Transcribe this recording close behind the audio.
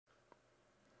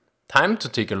Time to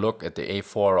take a look at the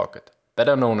A4 rocket,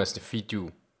 better known as the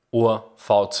V-2 or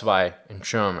V-2 in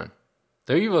German.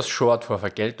 The V was short for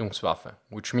Vergeltungswaffe,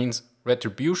 which means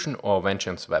retribution or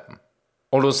vengeance weapon.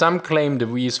 Although some claim the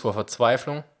V is for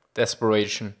Verzweiflung,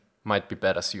 desperation might be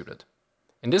better suited.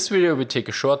 In this video we take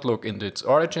a short look into its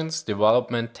origins,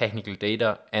 development, technical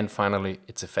data and finally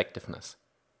its effectiveness.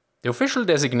 The official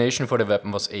designation for the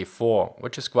weapon was A4,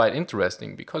 which is quite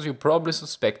interesting because you probably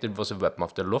suspect it was a weapon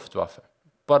of the Luftwaffe.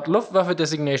 But Luftwaffe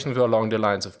designations were along the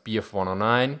lines of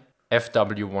BF-109,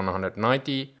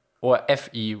 FW-190 or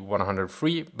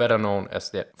FE-103, better known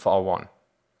as the V-1.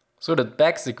 So that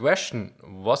begs the question,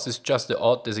 was this just the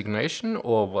odd designation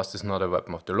or was this not a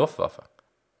weapon of the Luftwaffe?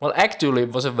 Well, actually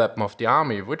it was a weapon of the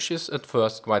army, which is at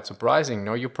first quite surprising.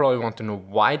 Now you probably want to know,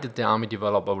 why did the army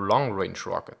develop a long-range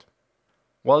rocket?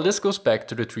 Well, this goes back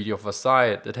to the Treaty of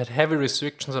Versailles that had heavy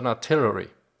restrictions on artillery,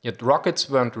 yet rockets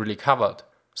weren't really covered.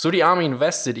 So the army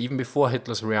invested even before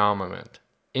Hitler's rearmament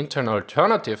into an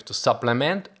alternative to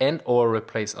supplement and or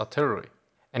replace artillery.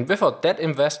 And without that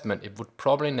investment it would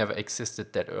probably never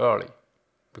existed that early.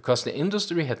 Because the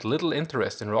industry had little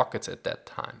interest in rockets at that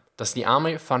time, thus the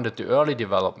army funded the early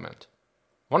development.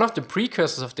 One of the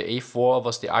precursors of the A4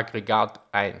 was the Aggregat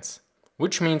 1,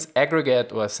 which means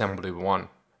aggregate or assembly 1,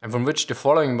 and from which the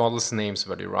following models' names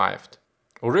were derived.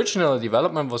 Original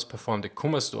development was performed at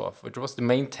Kummersdorf, which was the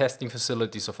main testing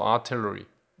facilities of artillery.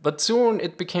 But soon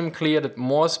it became clear that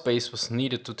more space was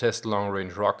needed to test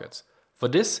long-range rockets. For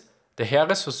this, the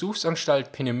Heeres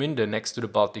Versuchsanstalt Peenemünde next to the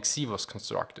Baltic Sea was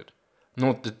constructed.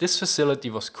 Note that this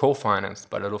facility was co-financed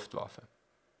by the Luftwaffe.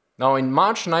 Now in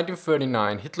March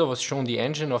 1939 Hitler was shown the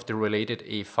engine of the related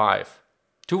A5.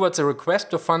 Towards a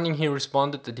request for funding he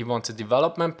responded that he wanted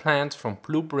development plans from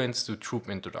blueprints to troop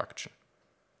introduction.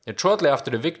 Yet shortly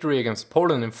after the victory against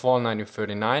Poland in fall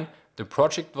 1939, the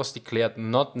project was declared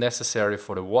not necessary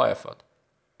for the war effort,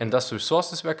 and thus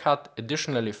resources were cut.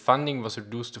 Additionally, funding was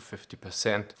reduced to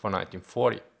 50% for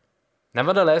 1940.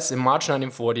 Nevertheless, in March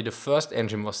 1940 the first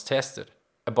engine was tested.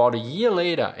 About a year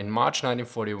later, in March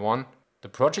 1941, the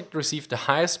project received the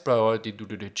highest priority due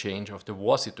to the change of the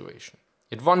war situation.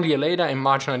 Yet 1 year later, in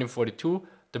March 1942,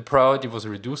 the priority was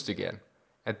reduced again.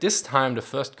 At this time the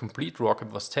first complete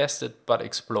rocket was tested but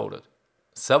exploded.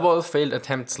 Several failed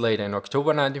attempts later, in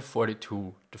October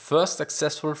 1942, the first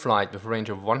successful flight with a range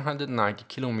of 190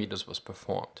 kilometers was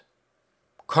performed.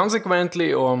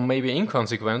 Consequently, or maybe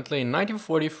inconsequently, in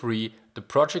 1943 the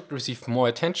project received more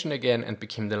attention again and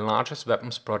became the largest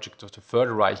weapons project of the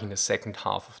Third Reich in the second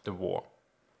half of the war.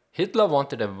 Hitler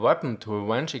wanted a weapon to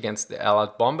avenge against the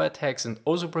Allied bomber attacks and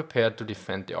also prepared to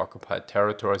defend the occupied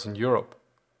territories in Europe.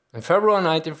 In February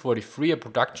 1943 a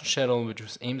production schedule which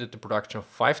was aimed at the production of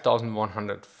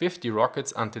 5,150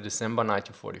 rockets until December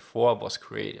 1944 was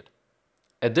created.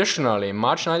 Additionally, in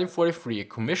March 1943 a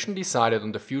commission decided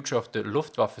on the future of the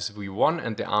Luftwaffe's V-1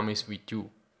 and the Army's V-2.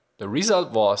 The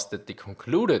result was that they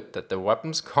concluded that the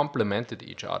weapons complemented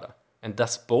each other and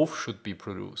thus both should be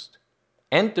produced.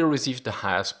 And they received the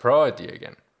highest priority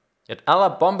again. Yet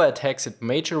Allied bomber attacks hit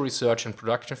major research and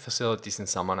production facilities in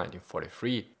summer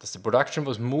 1943, thus the production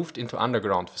was moved into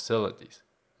underground facilities.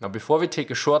 Now before we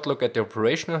take a short look at the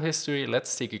operational history,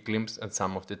 let's take a glimpse at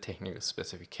some of the technical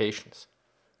specifications.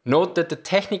 Note that the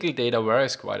technical data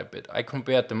varies quite a bit. I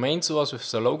compared the main source with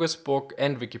Zaloga's book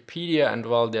and Wikipedia, and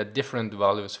well, there are different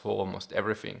values for almost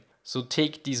everything, so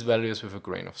take these values with a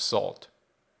grain of salt.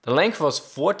 The length was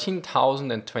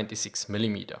 14,026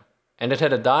 mm. And it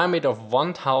had a diameter of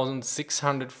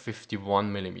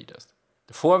 1,651 mm.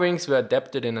 The forewings were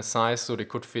adapted in a size so they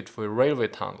could fit for a railway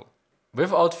tunnel.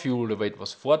 Without fuel the weight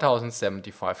was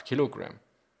 4,075 kg.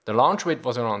 The launch weight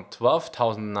was around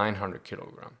 12,900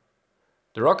 kg.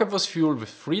 The rocket was fueled with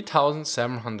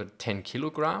 3,710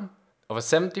 kg of a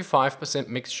 75%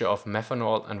 mixture of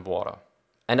methanol and water.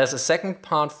 And as a second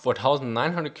part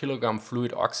 4,900 kg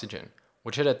fluid oxygen,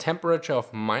 which had a temperature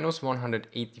of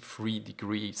 -183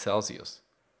 degrees Celsius.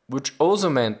 Which also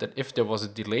meant that if there was a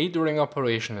delay during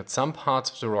operation that some parts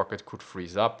of the rocket could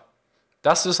freeze up,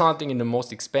 thus resulting in the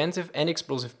most expensive and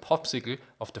explosive popsicle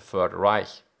of the Third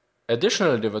Reich.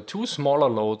 Additionally, there were two smaller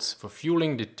loads for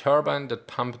fueling the turbine that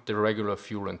pumped the regular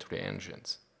fuel into the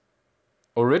engines.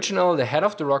 Originally, the head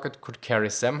of the rocket could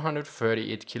carry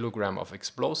 738 kg of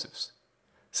explosives.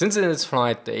 Since in its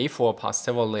flight the A4 passed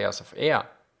several layers of air,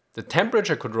 the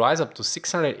temperature could rise up to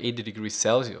 680 degrees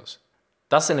Celsius.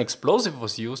 Thus an explosive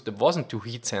was used that wasn't too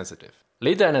heat sensitive.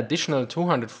 Later an additional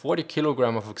 240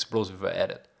 kg of explosive were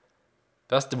added.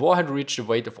 Thus the warhead reached a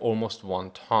weight of almost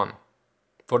 1 ton.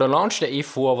 For the launch the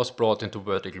A4 was brought into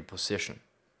vertical position.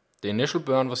 The initial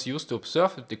burn was used to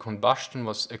observe that the combustion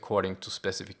was according to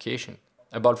specification.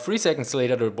 About 3 seconds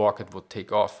later the rocket would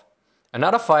take off.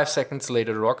 Another 5 seconds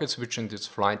later the rocket switched into its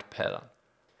flight pattern.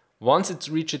 Once it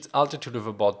reached its altitude of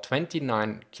about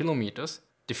 29 kilometers,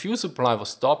 the fuel supply was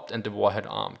stopped and the warhead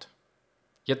armed.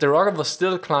 Yet the rocket was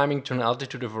still climbing to an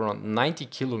altitude of around 90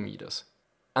 kilometers,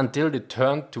 until it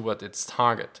turned toward its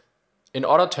target. In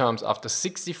other terms, after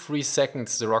 63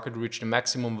 seconds the rocket reached a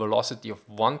maximum velocity of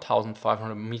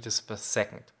 1,500 meters per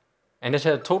second, and it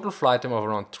had a total flight time of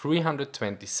around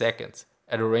 320 seconds,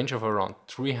 at a range of around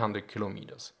 300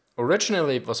 kilometers.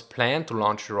 Originally it was planned to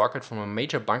launch the rocket from a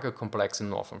major bunker complex in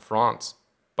northern France,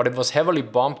 but it was heavily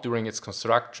bombed during its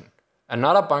construction.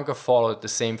 Another bunker followed the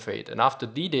same fate, and after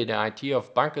D-Day the idea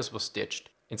of bunkers was ditched.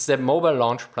 Instead mobile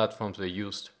launch platforms were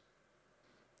used.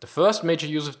 The first major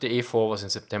use of the A4 was in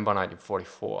September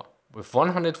 1944, with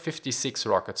 156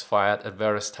 rockets fired at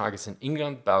various targets in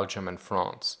England, Belgium and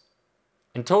France.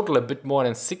 In total a bit more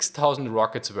than 6,000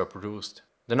 rockets were produced.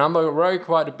 The number varied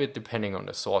quite a bit depending on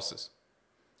the sources.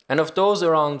 And of those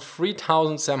around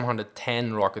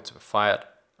 3,710 rockets were fired,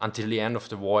 until the end of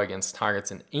the war against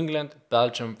targets in England,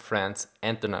 Belgium, France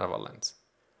and the Netherlands.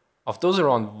 Of those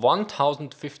around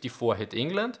 1,054 hit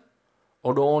England,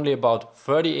 although only about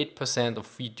 38% of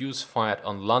V-2s fired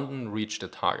on London reached the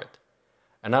target.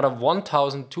 Another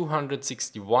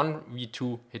 1,261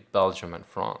 V-2 hit Belgium and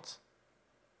France.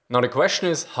 Now the question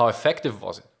is, how effective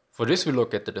was it? For this we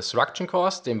look at the destruction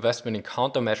cost, the investment in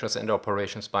countermeasures and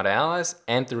operations by the Allies,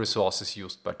 and the resources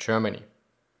used by Germany.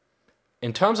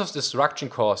 In terms of destruction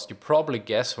cost, you probably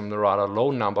guess from the rather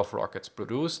low number of rockets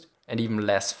produced and even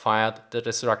less fired that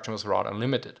destruction was rather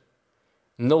limited.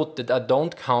 Note that I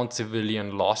don't count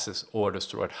civilian losses or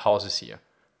destroyed houses here,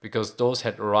 because those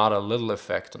had rather little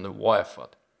effect on the war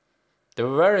effort. There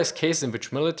were various cases in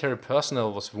which military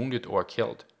personnel was wounded or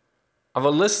killed. I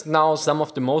will list now some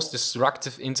of the most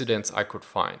destructive incidents I could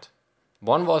find.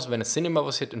 One was when a cinema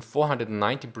was hit and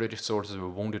 490 British soldiers were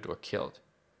wounded or killed.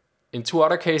 In 2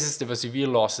 other cases there were severe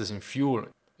losses in fuel.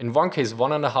 In one case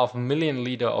 1.5 million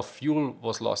liters of fuel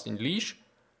was lost in Liège,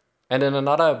 and in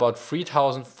another about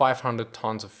 3,500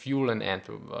 tons of fuel in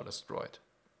Antwerp were destroyed.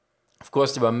 Of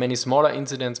course there were many smaller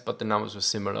incidents, but the numbers were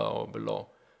similar or below.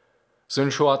 So in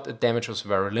short, the damage was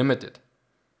very limited.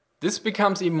 This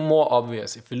becomes even more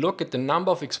obvious if we look at the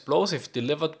number of explosives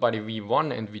delivered by the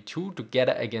V1 and V2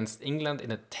 together against England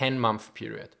in a 10-month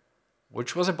period,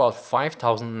 which was about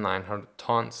 5,900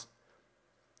 tons.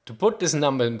 To put this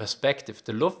number in perspective,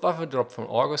 the Luftwaffe dropped from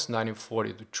August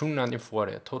 1940 to June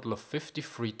 1940 a total of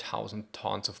 53,000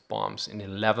 tons of bombs in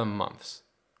 11 months.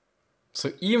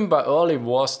 So even by early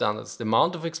war standards, the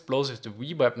amount of explosives the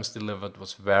V-weapons delivered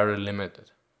was very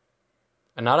limited.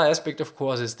 Another aspect of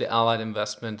course is the Allied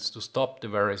investments to stop the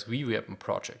various V-weapon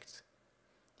projects.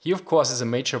 Here of course is a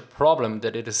major problem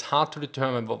that it is hard to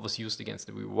determine what was used against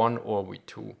the V1 or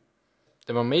V2.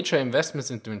 There were major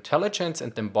investments into intelligence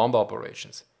and then bomber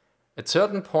operations. At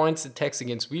certain points, attacks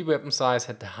against V-weapon sites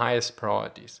had the highest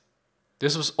priorities.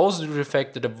 This was also due to the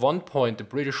fact that at one point the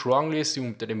British wrongly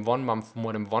assumed that in 1 month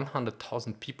more than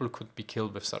 100,000 people could be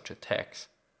killed with such attacks.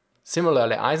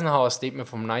 Similarly, Eisenhower's statement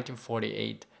from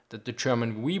 1948 that the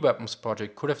German V-weapons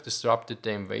project could have disrupted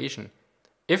the invasion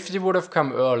if they would have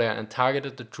come earlier and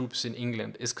targeted the troops in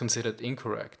England is considered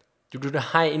incorrect, due to the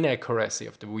high inaccuracy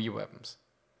of the V-weapons.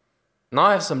 Now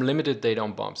I have some limited data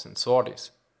on bombs and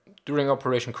sorties. During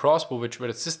Operation Crossbow, which were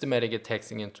the systematic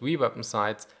attacks against V-weapon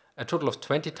sites, a total of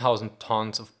 20,000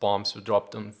 tons of bombs were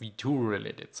dropped on V2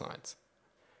 related sites.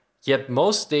 Yet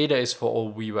most data is for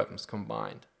all V-weapons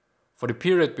combined. For the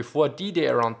period before D-Day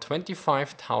around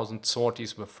 25,000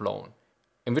 sorties were flown,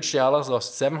 in which the Allies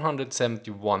lost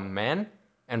 771 men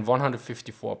and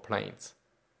 154 planes.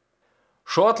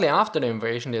 Shortly after the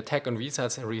invasion, the attack on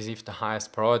V-sites received the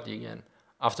highest priority again,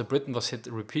 after Britain was hit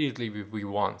repeatedly with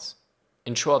V1s.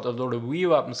 In short, although the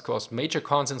V-weapons caused major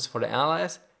concerns for the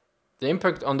Allies, the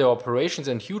impact on their operations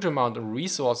and huge amount of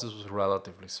resources was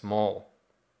relatively small.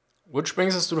 Which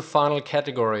brings us to the final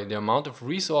category, the amount of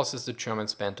resources the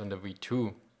Germans spent on the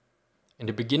V2. In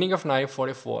the beginning of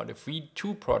 1944, the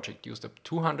V2 project used up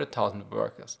 200,000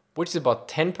 workers, which is about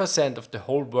 10% of the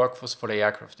whole workforce for the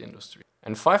aircraft industry,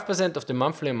 and 5% of the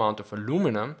monthly amount of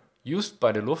aluminum used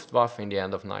by the Luftwaffe in the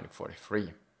end of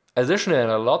 1943. Additionally,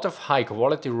 a lot of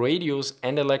high-quality radios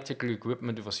and electrical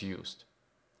equipment was used.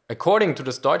 According to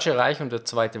das Deutsche Reich und der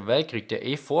Zweite Weltkrieg, the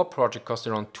A4 project cost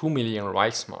around 2 million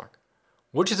Reichsmark,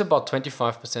 which is about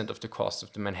 25% of the cost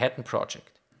of the Manhattan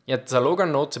project. Yet Zaloga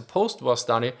notes a post-war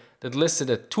study that listed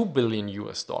at $2 billion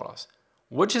US,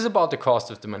 which is about the cost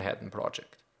of the Manhattan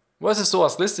project. Whereas a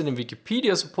source listed in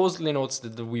Wikipedia supposedly notes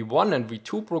that the V1 and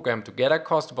V2 program together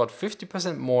cost about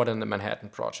 50% more than the Manhattan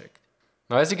project.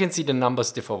 Now as you can see, the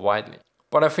numbers differ widely,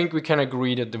 but I think we can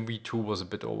agree that the V-2 was a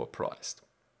bit overpriced.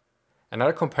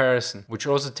 Another comparison, which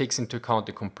also takes into account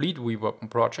the complete V-weapon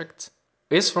projects,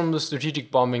 is from the strategic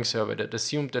bombing survey that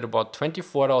assumed that about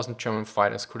 24,000 German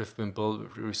fighters could have been built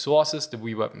with the resources the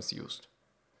V-weapons used.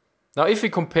 Now if we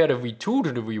compare the V-2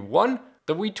 to the V-1,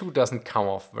 the V-2 doesn't come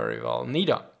off very well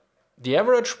neither. The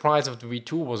average price of the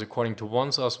V-2 was, according to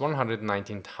one source,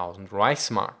 119,000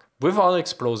 Reichsmark, with all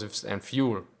explosives and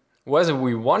fuel, whereas the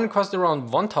V-1 cost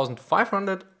around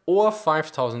 1,500 or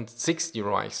 5,060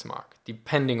 Reichsmark,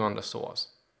 depending on the source.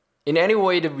 In any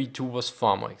way, the V-2 was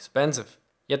far more expensive.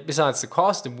 Yet besides the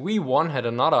cost, the V-1 had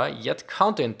another, yet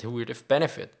counterintuitive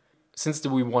benefit. Since the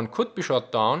V-1 could be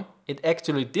shot down, it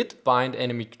actually did bind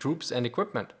enemy troops and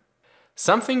equipment.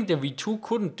 Something the V-2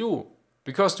 couldn't do,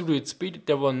 because due to its speed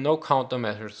there were no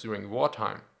countermeasures during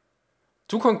wartime.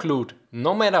 To conclude,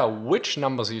 no matter which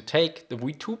numbers you take, the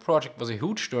V-2 project was a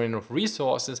huge drain of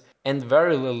resources and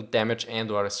very little damage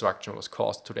and/or destruction was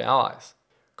caused to the Allies.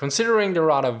 Considering the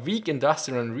rather weak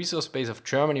industrial and resource base of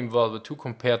Germany in World War II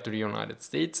compared to the United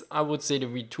States, I would say the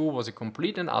V-2 was a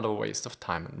complete and utter waste of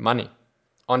time and money.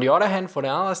 On the other hand, for the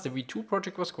Allies, the V-2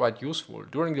 project was quite useful.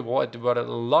 During the war it diverted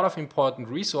a lot of important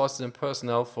resources and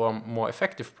personnel for more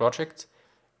effective projects,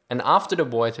 and after the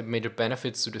war it had major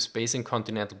benefits to the space and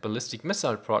continental ballistic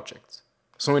missile projects.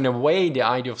 So in a way, the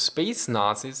idea of space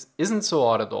Nazis isn't so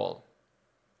odd at all.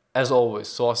 As always,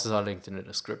 sources are linked in the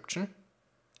description.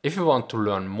 If you want to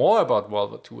learn more about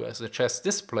World War II, I suggest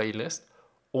this playlist,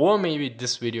 or maybe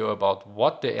this video about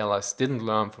what the Allies didn't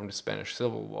learn from the Spanish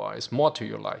Civil War is more to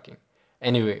your liking.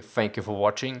 Anyway, thank you for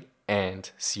watching and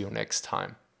see you next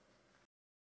time.